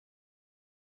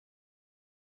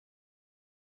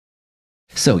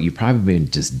So you've probably been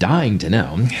just dying to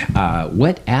know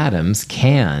what atoms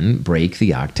can break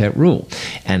the octet rule.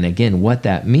 And again, what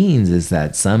that means is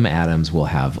that some atoms will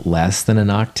have less than an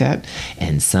octet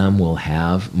and some will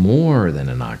have more than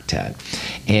an octet.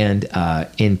 And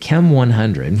in Chem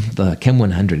 100, the Chem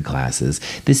 100 classes,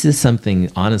 this is something,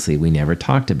 honestly, we never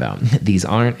talked about. These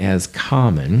aren't as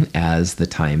common as the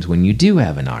times when you do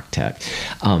have an octet,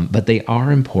 but they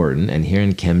are important. And here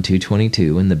in Chem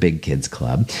 222 in the Big Kids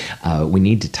Club, we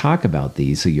need to talk about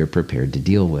these so you're prepared to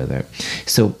deal with it.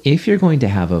 So if you're going to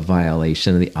have a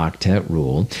violation of the octet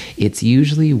rule, it's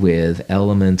usually with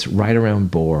elements right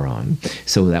around boron.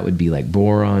 So that would be like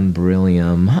boron,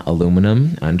 beryllium,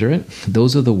 aluminum under it.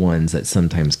 Those are the ones that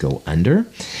sometimes go under.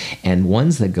 And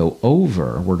ones that go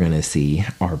over, we're going to see,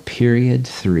 are period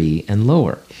 3 and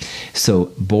lower.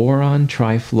 So boron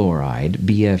trifluoride,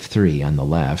 BF3 on the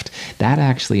left, that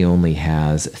actually only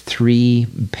has 3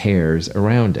 pairs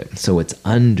around it. So it's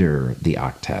under the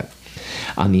octet.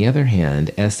 On the other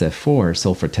hand, SF4,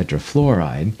 sulfur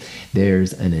tetrafluoride,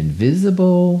 there's an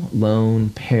invisible lone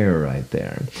pair right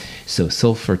there. So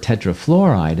sulfur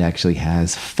tetrafluoride actually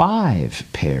has 5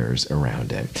 pairs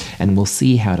around it. And we'll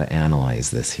see how to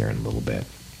analyze this here in a little bit.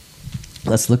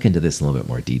 Let's look into this in a little bit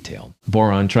more detail.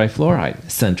 Boron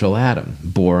trifluoride, central atom.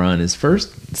 Boron is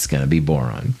first, it's going to be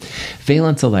boron.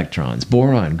 Valence electrons,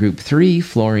 boron group 3,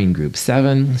 fluorine group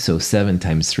 7. So 7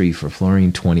 times 3 for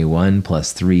fluorine, 21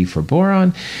 plus 3 for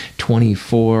boron,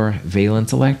 24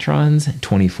 valence electrons.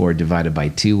 24 divided by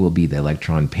 2 will be the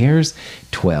electron pairs,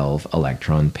 12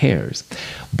 electron pairs.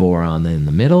 Boron in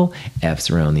the middle, F's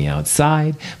around the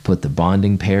outside. Put the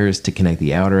bonding pairs to connect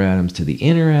the outer atoms to the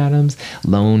inner atoms.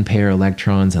 Lone pair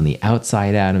electrons on the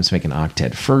outside atoms make an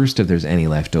octet first. If there's any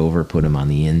left over, put them on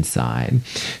the inside.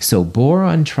 So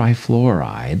boron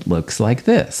trifluoride looks like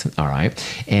this, all right?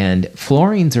 And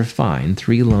fluorines are fine,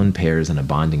 3 lone pairs and a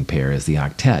bonding pair is the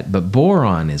octet, but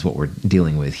boron is what we're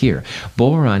dealing with here.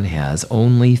 Boron has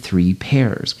only 3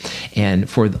 pairs. And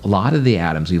for a lot of the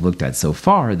atoms we've looked at so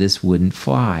far, this wouldn't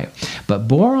fly. But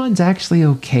boron's actually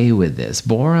okay with this.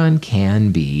 Boron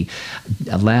can be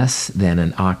less than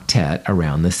an octet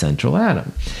around the central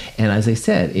atom. And as I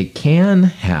said, it can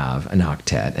have an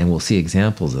octet, and we'll see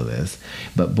examples of this.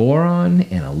 But boron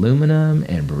and aluminum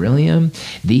and beryllium,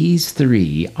 these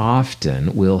 3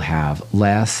 often will have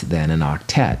less than an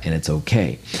octet, and it's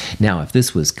okay. Now, if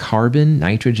this was carbon,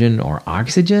 nitrogen, or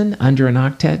oxygen under an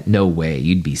octet, no way.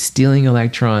 You'd be stealing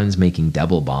electrons, making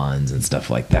double bonds and stuff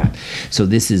like that. So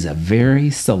this is a very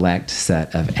select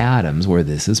set of atoms where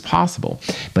this is possible,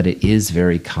 but it is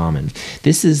very common.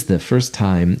 This is the first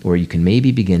time where you can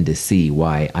maybe begin to see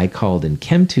why I called in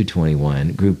Chem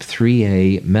 221 group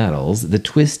 3A metals the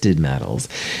twisted metals,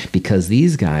 because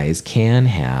these guys can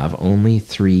have only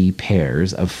 3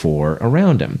 pairs of 4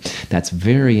 around them. That's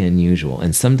very unusual,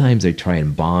 and sometimes they try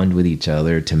and bond with each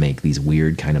other to make these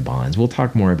weird kind of bonds. We'll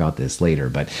talk more about this later,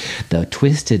 but the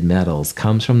twisted metals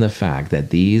comes from the fact that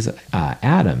these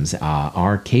atoms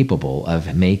are capable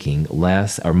of making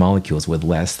less, or molecules with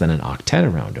less than an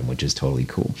octet around them, which is totally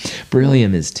cool.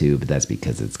 Beryllium is too, but that's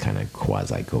because it's kind of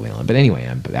quasi-covalent. But anyway,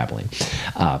 I'm babbling.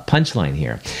 Punchline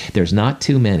here. There's not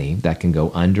too many that can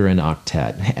go under an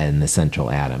octet in the central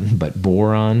atom, but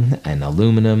boron and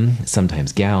aluminum,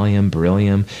 sometimes gallium,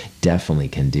 beryllium, definitely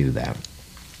can do that.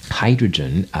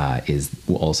 Hydrogen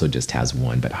also just has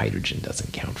 1, but hydrogen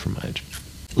doesn't count for much.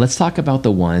 Let's talk about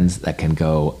the ones that can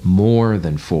go more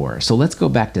than 4. So let's go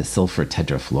back to sulfur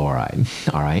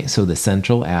tetrafluoride. All right, so the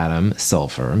central atom,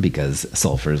 sulfur, because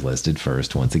sulfur is listed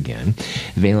first once again.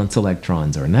 Valence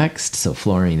electrons are next. So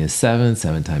fluorine is 7,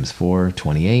 7 times 4,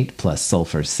 28, plus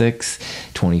sulfur 6,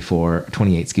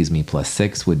 28, plus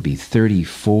 6 would be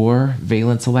 34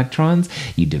 valence electrons.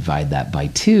 You divide that by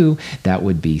 2, that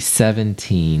would be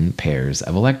 17 pairs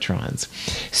of electrons.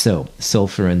 So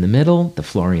sulfur in the middle, the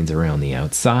fluorines around the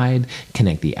outside.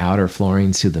 Connect the outer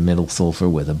fluorines to the middle sulfur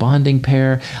with a bonding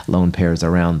pair. Lone pairs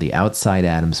around the outside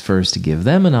atoms first to give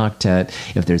them an octet.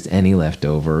 If there's any left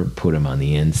over, put them on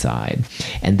the inside.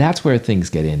 And that's where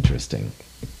things get interesting.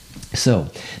 So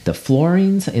the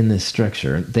fluorines in this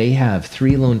structure, they have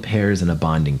 3 lone pairs and a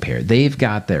bonding pair. They've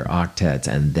got their octets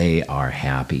and they are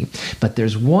happy. But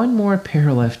there's 1 more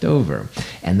pair left over,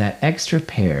 and that extra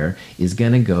pair is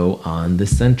going to go on the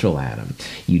central atom.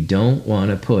 You don't want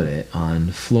to put it on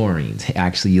fluorines.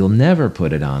 Actually, you'll never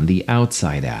put it on the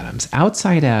outside atoms.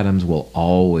 Outside atoms will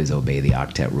always obey the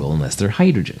octet rule unless they're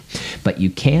hydrogen. But you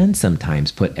can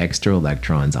sometimes put extra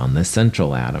electrons on the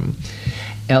central atom.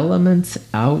 Elements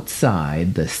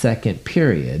outside the second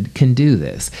period can do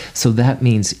this. So that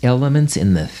means elements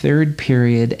in the third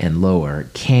period and lower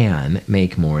can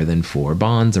make more than 4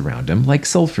 bonds around them, like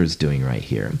sulfur's doing right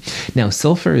here. Now,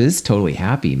 sulfur is totally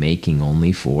happy making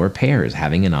only 4 pairs,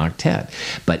 having an octet.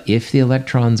 But if the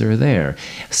electrons are there,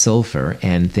 sulfur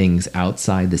and things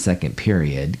outside the second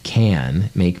period can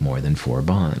make more than 4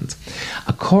 bonds.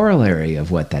 A corollary of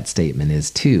what that statement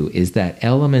is, too, is that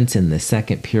elements in the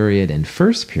second period and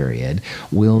first period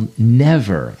will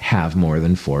never have more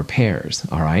than 4 pairs,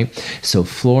 all right? So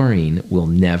fluorine will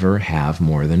never have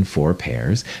more than 4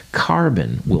 pairs.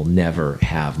 Carbon will never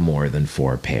have more than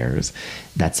 4 pairs.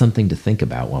 That's something to think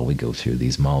about while we go through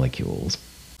these molecules.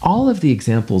 All of the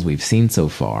examples we've seen so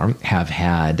far have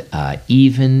had an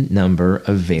even number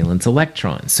of valence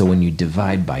electrons. So when you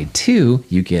divide by 2,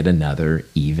 you get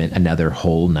another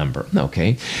whole number,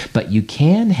 okay? But you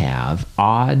can have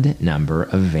odd number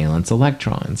of valence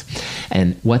electrons.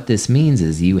 And what this means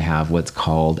is you have what's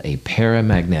called a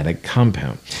paramagnetic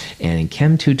compound. And in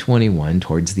Chem 221,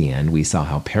 towards the end, we saw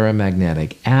how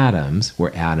paramagnetic atoms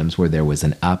were atoms where there was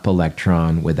an up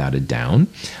electron without a down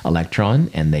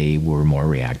electron, and they were more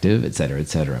reactive, etc.,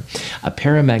 etc. A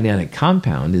paramagnetic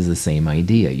compound is the same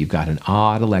idea. You've got an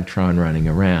odd electron running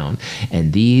around,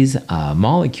 and these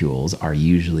molecules are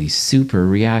usually super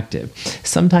reactive.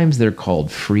 Sometimes they're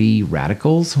called free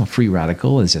radicals. A free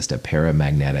radical is just a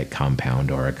paramagnetic compound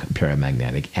or a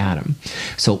paramagnetic atom.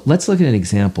 So let's look at an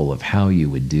example of how you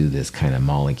would do this kind of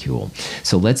molecule.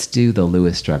 So let's do the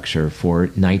Lewis structure for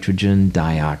nitrogen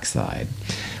dioxide.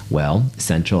 Well,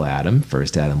 central atom,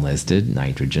 first atom listed,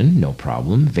 nitrogen, no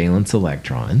problem. Valence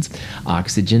electrons.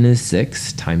 Oxygen is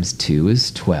 6 times 2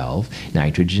 is 12.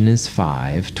 Nitrogen is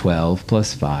 5. 12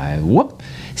 plus 5,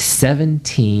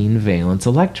 17 valence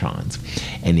electrons.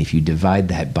 And if you divide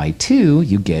that by 2,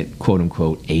 you get, quote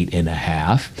unquote,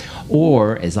 8.5.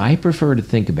 Or, as I prefer to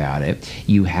think about it,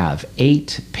 you have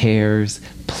 8 pairs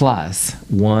plus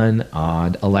 1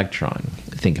 odd electron.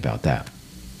 Think about that.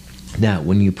 Now,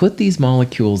 when you put these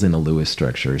molecules in a Lewis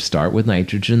structure, start with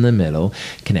nitrogen in the middle,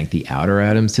 connect the outer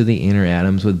atoms to the inner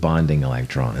atoms with bonding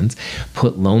electrons,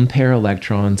 put lone pair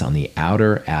electrons on the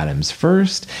outer atoms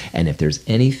first, and if there's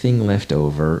anything left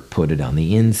over, put it on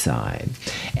the inside.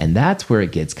 And that's where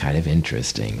it gets kind of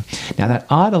interesting. Now, that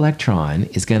odd electron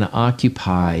is going to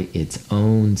occupy its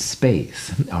own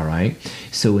space, all right?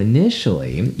 So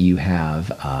initially, you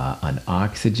have an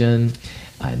oxygen,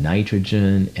 a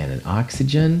nitrogen, and an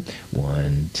oxygen.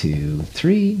 1, 2,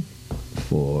 3,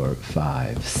 4,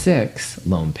 5, 6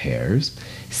 lone pairs,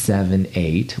 7,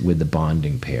 8 with the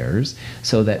bonding pairs.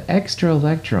 So that extra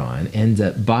electron ends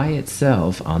up by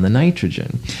itself on the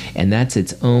nitrogen, and that's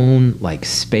its own like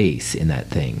space in that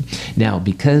thing. Now,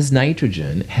 because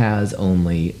nitrogen has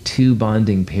only 2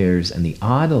 bonding pairs and the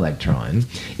odd electron,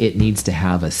 it needs to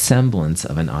have a semblance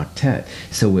of an octet.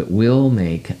 So it will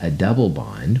make a double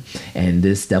bond, and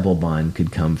this double bond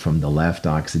could come from the left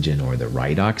oxygen or the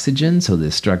right oxygen. So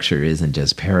this structure isn't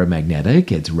just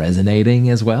paramagnetic, it's resonating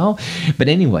as well. But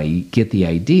anyway, you get the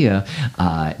idea.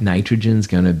 Nitrogen's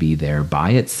going to be there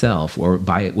by itself, or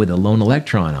with a lone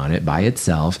electron on it by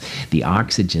itself. The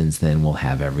oxygens then will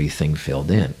have everything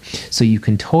filled in. So you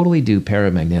can totally do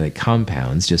paramagnetic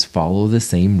compounds, just follow the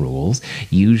same rules.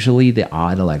 Usually the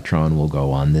odd electron will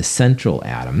go on the central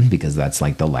atom because that's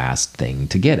like the last thing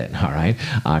to get it, all right?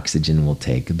 Oxygen will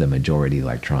take the majority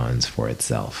electrons for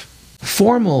itself.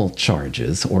 Formal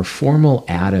charges, or formal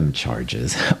atom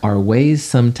charges, are ways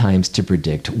sometimes to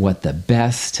predict what the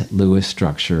best Lewis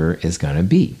structure is going to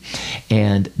be.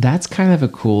 And that's kind of a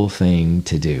cool thing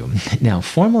to do. Now,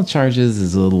 formal charges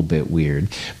is a little bit weird,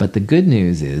 but the good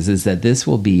news is that this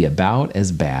will be about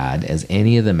as bad as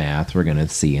any of the math we're going to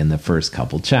see in the first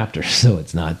couple chapters, so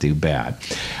it's not too bad.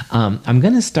 I'm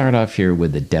going to start off here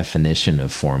with the definition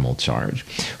of formal charge.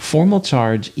 Formal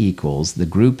charge equals the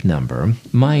group number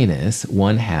minus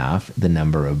 1/2 the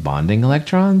number of bonding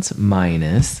electrons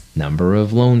minus number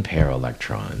of lone pair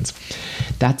electrons.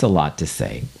 That's a lot to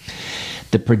say.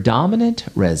 The predominant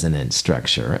resonance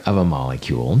structure of a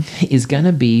molecule is going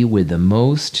to be with the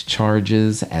most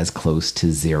charges as close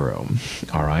to 0.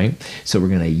 All right? So we're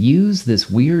going to use this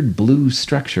weird blue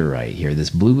structure right here, this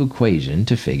blue equation,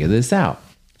 to figure this out.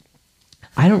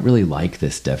 I don't really like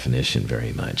this definition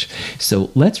very much.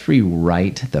 So let's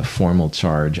rewrite the formal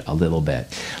charge a little bit.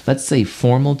 Let's say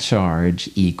formal charge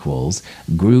equals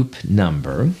group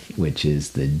number, which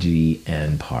is the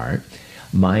GN part,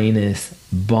 minus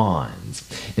bonds.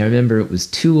 Now remember, it was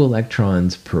 2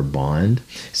 electrons per bond.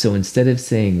 So instead of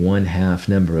saying 1/2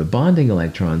 number of bonding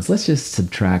electrons, let's just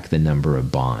subtract the number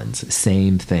of bonds.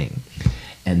 Same thing.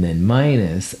 and then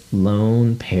minus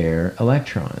lone pair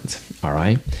electrons. All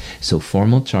right, so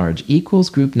formal charge equals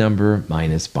group number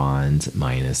minus bonds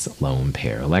minus lone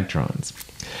pair electrons.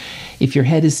 If your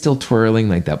head is still twirling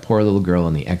like that poor little girl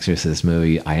in the Exorcist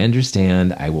movie, I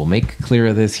understand. I will make clear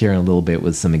of this here in a little bit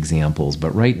with some examples,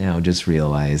 but right now just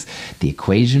realize the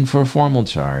equation for formal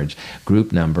charge,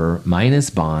 group number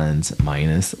minus bonds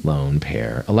minus lone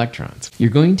pair electrons. You're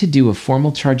going to do a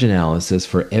formal charge analysis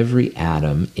for every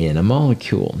atom in a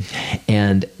molecule.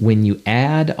 And when you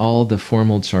add all the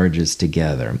formal charges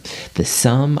together, the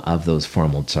sum of those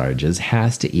formal charges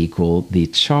has to equal the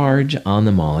charge on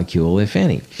the molecule, if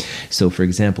any. So for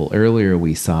example, earlier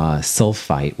we saw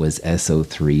sulfite was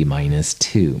SO3 minus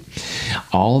 2.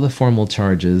 All the formal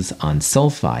charges on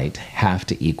sulfite have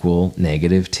to equal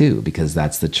 -2 because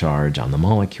that's the charge on the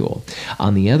molecule.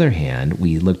 On the other hand,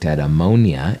 we looked at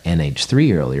ammonia,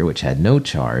 NH3 earlier, which had no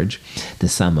charge. The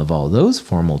sum of all those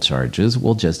formal charges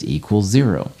will just equal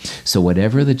 0. So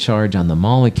whatever the charge on the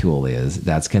molecule is,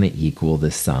 that's going to equal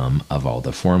the sum of all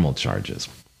the formal charges.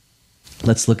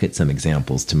 Let's look at some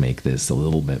examples to make this a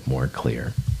little bit more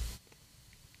clear.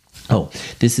 Oh,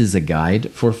 this is a guide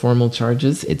for formal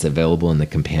charges. It's available in the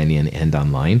companion and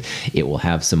online. It will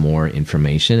have some more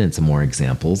information and some more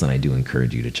examples, and I do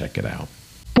encourage you to check it out.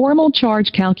 Formal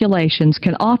charge calculations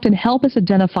can often help us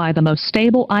identify the most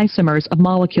stable isomers of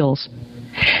molecules.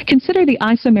 Consider the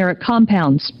isomeric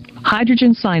compounds,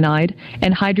 hydrogen cyanide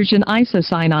and hydrogen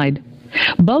isocyanide.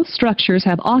 Both structures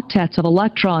have octets of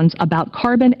electrons about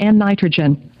carbon and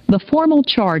nitrogen. The formal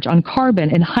charge on carbon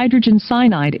in hydrogen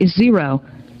cyanide is 0.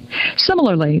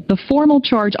 Similarly, the formal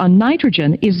charge on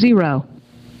nitrogen is 0.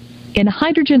 In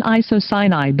hydrogen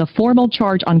isocyanide, the formal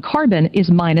charge on carbon is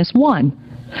 -1.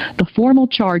 The formal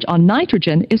charge on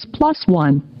nitrogen is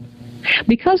 +1.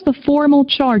 Because the formal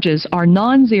charges are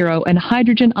non-zero in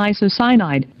hydrogen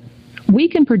isocyanide, we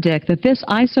can predict that this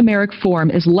isomeric form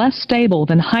is less stable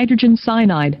than hydrogen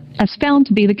cyanide, as found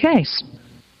to be the case.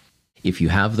 If you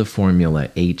have the formula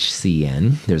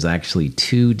HCN, there's actually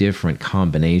 2 different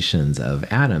combinations of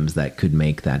atoms that could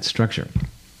make that structure.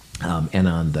 And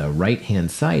on the right-hand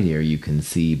side here, you can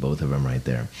see both of them right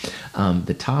there.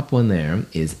 The top one there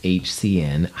is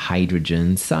HCN,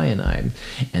 hydrogen cyanide.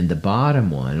 And the bottom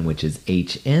one, which is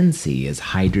HNC, is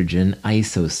hydrogen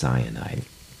isocyanide.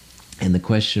 And the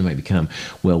question might become,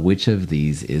 well, which of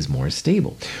these is more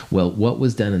stable? Well, what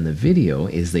was done in the video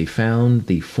is they found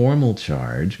the formal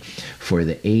charge for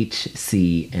the H,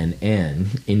 C, and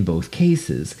N in both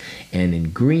cases. And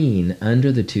in green,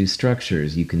 under the 2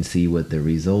 structures, you can see what the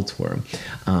results were.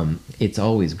 It's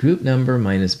always group number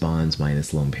minus bonds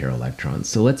minus lone pair electrons.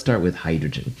 So let's start with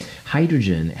hydrogen.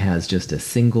 Hydrogen has just a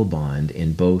single bond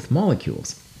in both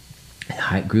molecules.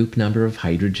 Group number of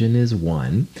hydrogen is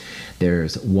 1.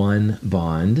 There's 1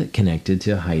 bond connected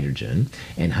to hydrogen,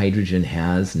 and hydrogen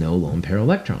has no lone pair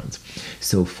electrons.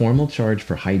 So formal charge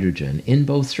for hydrogen in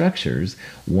both structures,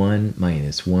 1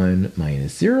 minus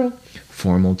 0,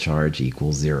 formal charge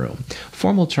equals 0.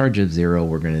 Formal charge of 0,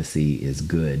 we're going to see, is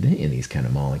good in these kind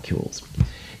of molecules.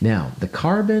 Now, the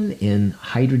carbon in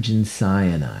hydrogen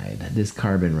cyanide, this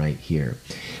carbon right here,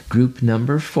 group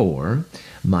number 4,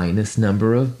 minus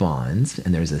number of bonds,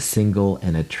 and there's a single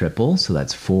and a triple, so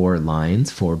that's 4 lines,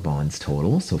 4 bonds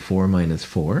total, so 4 minus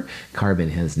 4.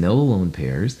 Carbon has no lone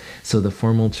pairs, so the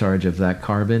formal charge of that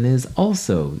carbon is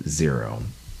also 0.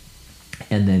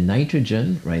 And then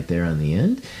nitrogen, right there on the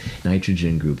end,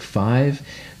 nitrogen group 5,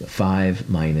 5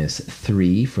 minus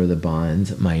 3 for the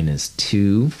bonds, minus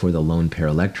 2 for the lone pair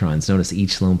electrons. Notice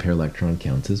each lone pair electron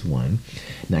counts as 1.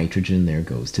 Nitrogen there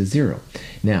goes to 0.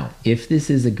 Now, if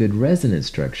this is a good resonance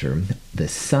structure, the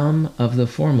sum of the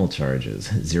formal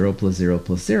charges, 0 plus 0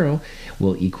 plus 0,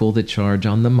 will equal the charge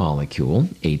on the molecule.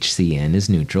 HCN is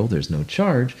neutral, there's no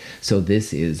charge, so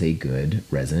this is a good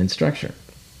resonance structure.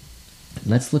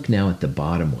 Let's look now at the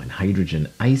bottom one, hydrogen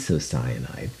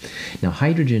isocyanide. Now,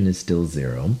 hydrogen is still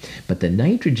 0, but the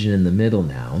nitrogen in the middle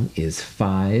now is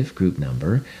 5 group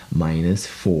number minus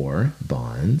 4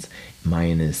 bonds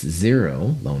minus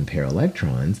 0 lone pair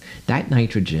electrons. That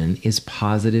nitrogen is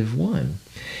positive 1.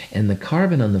 And the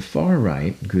carbon on the far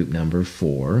right, group number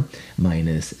 4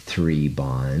 minus 3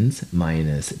 bonds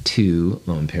minus 2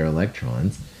 lone pair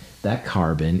electrons, that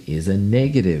carbon is a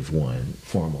 -1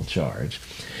 formal charge.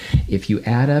 If you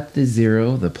add up the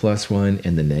 0, the +1,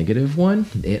 and the -1,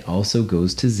 it also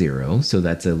goes to 0, so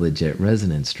that's a legit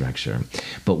resonance structure.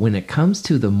 But when it comes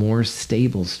to the more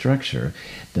stable structure,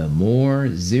 the more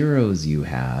zeros you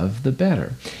have, the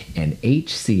better. And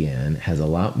HCN has a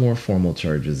lot more formal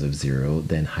charges of 0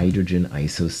 than hydrogen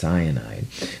isocyanide.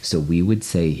 So we would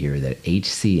say here that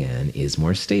HCN is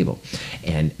more stable.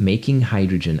 And making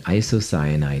hydrogen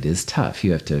isocyanide is tough.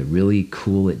 You have to really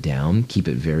cool it down, keep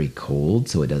it very cold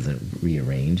so it doesn't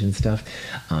rearrange and stuff.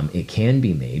 It can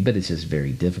be made, but it's just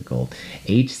very difficult.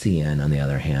 HCN, on the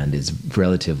other hand, is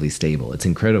relatively stable. It's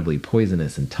incredibly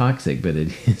poisonous and toxic, but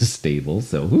it is stable.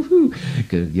 So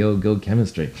woohoo, go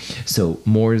chemistry. So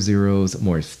more zeros,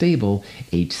 more stable.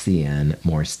 HCN,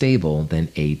 more stable than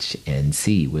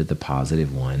HNC with the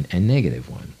 +1 and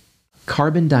 -1.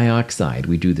 Carbon dioxide,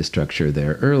 we drew the structure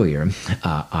there earlier.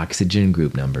 Oxygen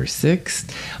group number 6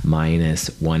 minus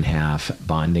 1/2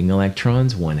 bonding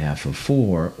electrons, 1/2 of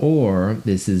 4, or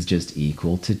this is just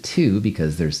equal to 2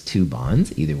 because there's 2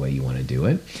 bonds, either way you want to do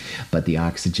it. But the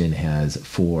oxygen has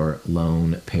 4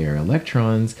 lone pair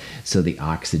electrons, so the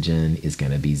oxygen is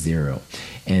going to be 0.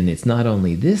 And it's not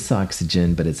only this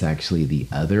oxygen, but it's actually the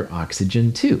other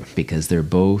oxygen too, because they're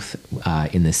both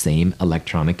in the same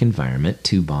electronic environment,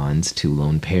 2 bonds, 2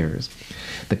 lone pairs.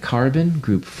 The carbon,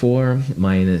 group 4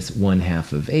 minus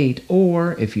 1/2 of 8,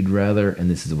 or if you'd rather, and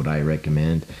this is what I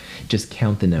recommend, just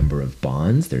count the number of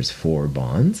bonds. There's 4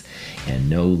 bonds and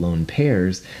no lone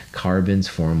pairs. Carbon's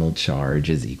formal charge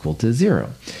is equal to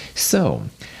 0. So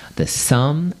the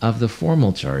sum of the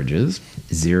formal charges,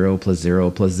 0 plus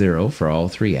 0 plus 0 for all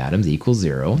 3 atoms equals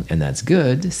 0, and that's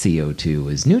good. CO2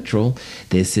 is neutral.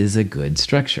 This is a good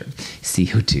structure.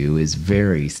 CO2 is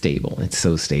very stable. It's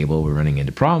so stable we're running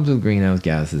into problems with greenhouse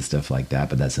gases, stuff like that,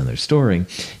 but that's another story.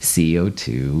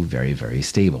 CO2, very, very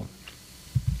stable.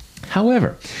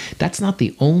 However, that's not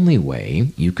the only way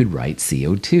you could write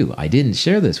CO2. I didn't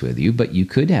share this with you, but you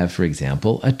could have, for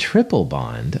example, a triple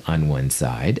bond on one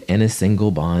side and a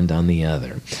single bond on the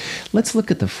other. Let's look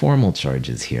at the formal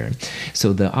charges here.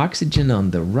 So the oxygen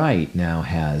on the right now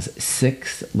has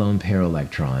 6 lone pair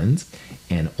electrons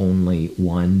and only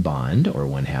 1 bond, or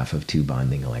 1/2 of 2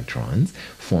 bonding electrons.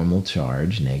 Formal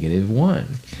charge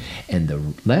 -1. And the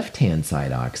left-hand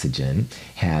side oxygen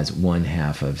has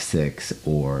 1/2 of 6,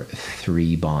 or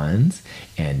 3 bonds,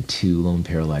 and 2 lone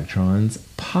pair electrons,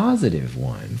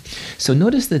 +1. So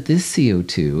notice that this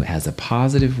CO2 has a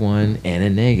 +1 and a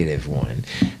 -1.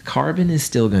 Carbon is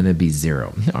still going to be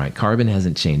 0. All right, carbon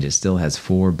hasn't changed. It still has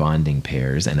 4 bonding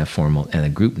pairs and a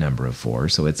group number of 4,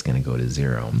 so it's going to go to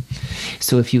 0.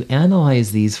 So if you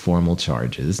analyze these formal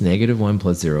charges, -1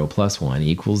 plus 0 plus 1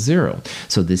 equals 0.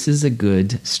 So this is a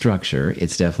good structure.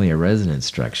 It's definitely a resonance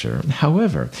structure.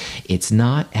 However, it's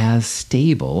not as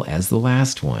stable as the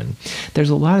last one.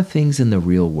 There's a lot of things in the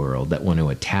real world that want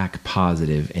to attack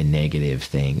positive and negative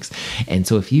things. And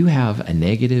so if you have a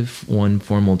 -1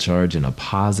 formal charge and a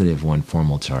 +1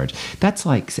 formal charge, that's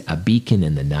like a beacon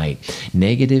in the night.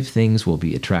 Negative things will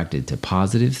be attracted to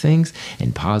positive things,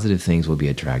 and positive things will be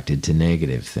attracted to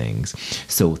negative things.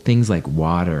 So things like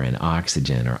water and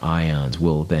oxygen or ions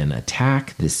will then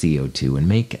attack the CO2 and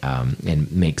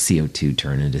make CO2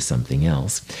 turn into something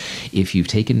else. If you've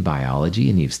taken biology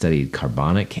and you've studied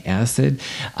carbonic acid,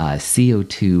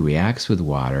 CO2 reacts with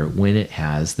water when it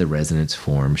has the resonance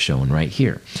form shown right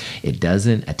here. It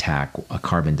doesn't attack a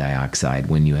carbon dioxide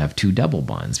when you have 2 double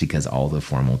bonds because all the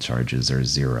formal charges are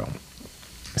 0.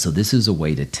 So this is a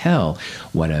way to tell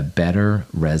what a better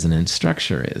resonance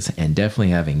structure is. And definitely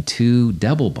having 2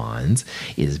 double bonds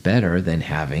is better than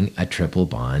having a triple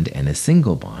bond and a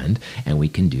single bond. And we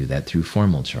can do that through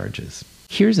formal charges.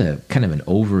 Here's a kind of an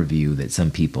overview that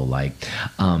some people like.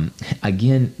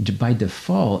 Again, by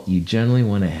default, you generally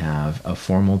want to have a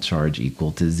formal charge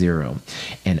equal to 0.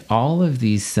 And all of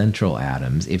these central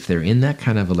atoms, if they're in that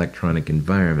kind of electronic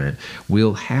environment,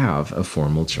 will have a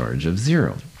formal charge of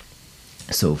 0.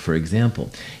 So for example,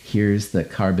 here's the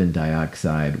carbon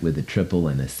dioxide with a triple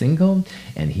and a single,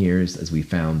 and here's, as we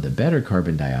found, the better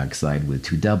carbon dioxide with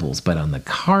 2 doubles. But on the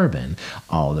carbon,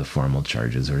 all the formal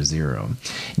charges are 0.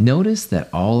 Notice that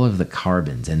all of the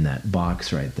carbons in that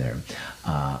box right there,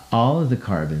 All of the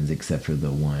carbons except for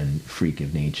the one freak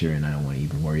of nature, and I don't want to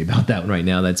even worry about that one right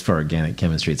now. That's for organic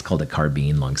chemistry. It's called a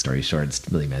carbene, long story short. It's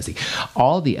really messy.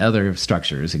 All the other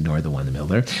structures, ignore the one in the middle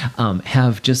there,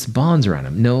 have just bonds around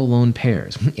them, no lone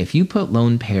pairs. If you put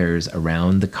lone pairs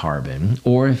around the carbon,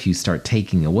 or if you start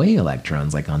taking away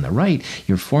electrons like on the right,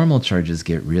 your formal charges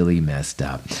get really messed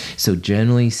up. So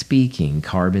generally speaking,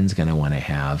 carbon's going to want to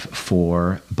have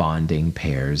 4 bonding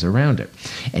pairs around it.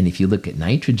 And if you look at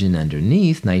nitrogen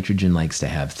underneath, nitrogen likes to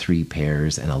have 3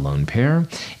 pairs and a lone pair,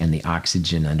 and the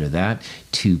oxygen under that,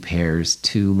 2 pairs,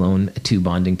 2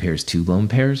 bonding pairs, 2 lone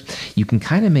pairs. You can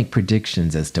kind of make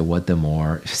predictions as to what the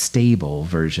more stable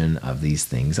version of these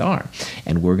things are.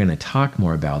 And we're going to talk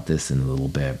more about this in a little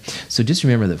bit. So just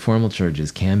remember that formal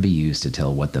charges can be used to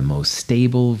tell what the most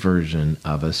stable version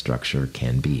of a structure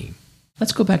can be.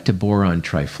 Let's go back to boron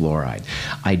trifluoride.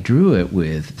 I drew it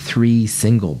with 3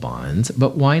 single bonds,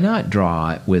 but why not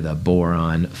draw it with a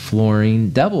boron fluorine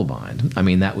double bond? I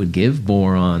mean, that would give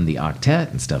boron the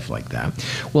octet and stuff like that.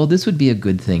 Well, this would be a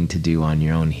good thing to do on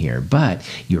your own here, but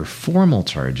your formal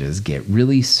charges get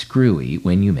really screwy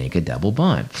when you make a double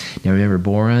bond. Now remember,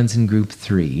 boron's in group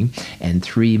 3, and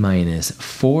 3 minus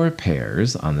 4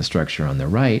 pairs on the structure on the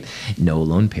right, no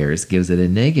lone pairs, gives it a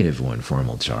 -1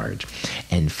 formal charge.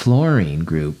 And fluorine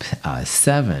group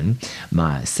 7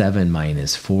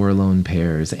 minus 4 lone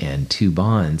pairs and 2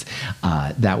 bonds,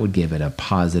 that would give it a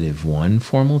 +1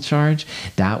 formal charge.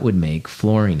 That would make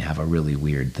fluorine have a really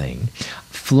weird thing.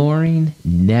 Fluorine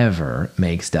never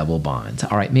makes double bonds.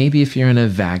 All right, maybe if you're in a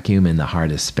vacuum in the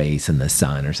heart of space in the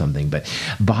sun or something, but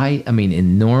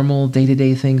in normal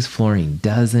day-to-day things, fluorine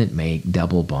doesn't make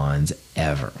double bonds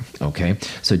ever, okay?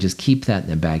 So just keep that in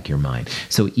the back of your mind.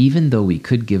 So even though we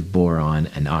could give boron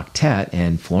an octet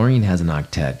and fluorine has an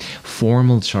octet,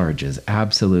 formal charges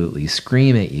absolutely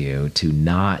scream at you to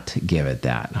not give it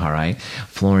that, all right?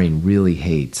 Fluorine really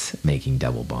hates making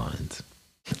double bonds.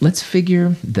 Let's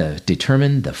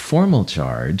determine the formal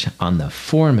charge on the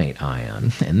formate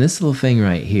ion. And this little thing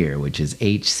right here, which is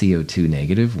HCO2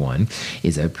 -1,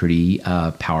 is a pretty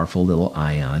powerful little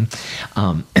ion.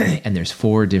 And there's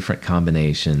 4 different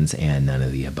combinations and none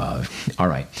of the above. All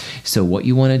right, so what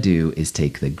you want to do is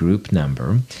take the group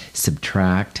number,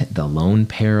 subtract the lone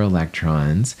pair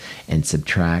electrons, and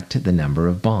subtract the number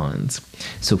of bonds.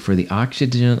 So for the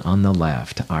oxygen on the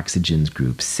left, oxygen's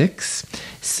group 6,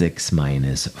 6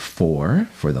 minus 4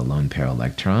 for the lone pair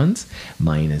electrons,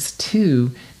 minus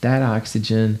 2, that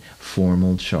oxygen,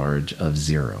 formal charge of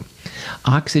 0.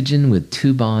 Oxygen with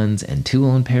 2 bonds and 2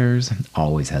 lone pairs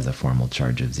always has a formal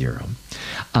charge of 0.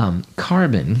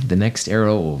 Carbon, the next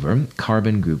arrow over,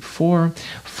 carbon group 4,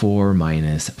 4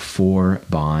 minus 4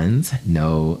 bonds,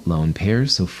 no lone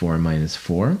pairs, so 4 minus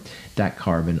 4. That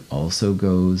carbon also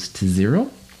goes to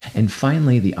 0. And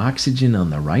finally, the oxygen on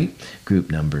the right,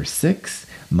 group number 6,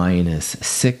 minus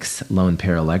 6 lone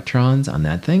pair electrons on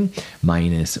that thing,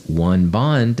 minus 1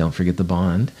 bond, don't forget the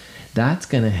bond, that's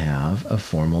going to have a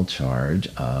formal charge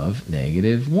of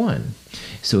 -1.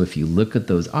 So if you look at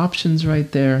those options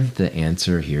right there, the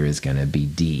answer here is going to be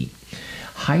D.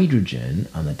 Hydrogen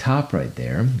on the top right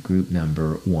there, group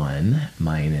number 1,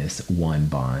 minus 1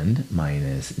 bond,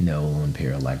 minus no lone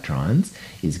pair electrons,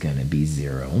 is going to be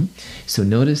 0. So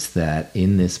notice that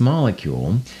in this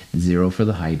molecule, 0 for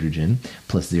the hydrogen,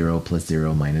 plus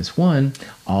 0 minus 1,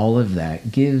 all of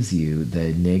that gives you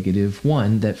the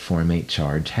 -1 that formate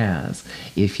charge has.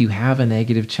 If you have a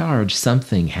negative charge,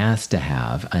 something has to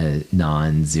have a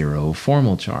non-zero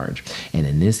formal charge. And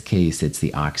in this case, it's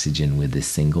the oxygen with the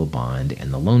single bond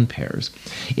and the lone pairs.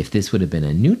 If this would have been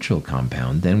a neutral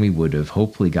compound, then we would have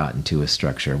hopefully gotten to a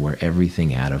structure where everything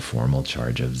had a formal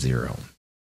charge of 0.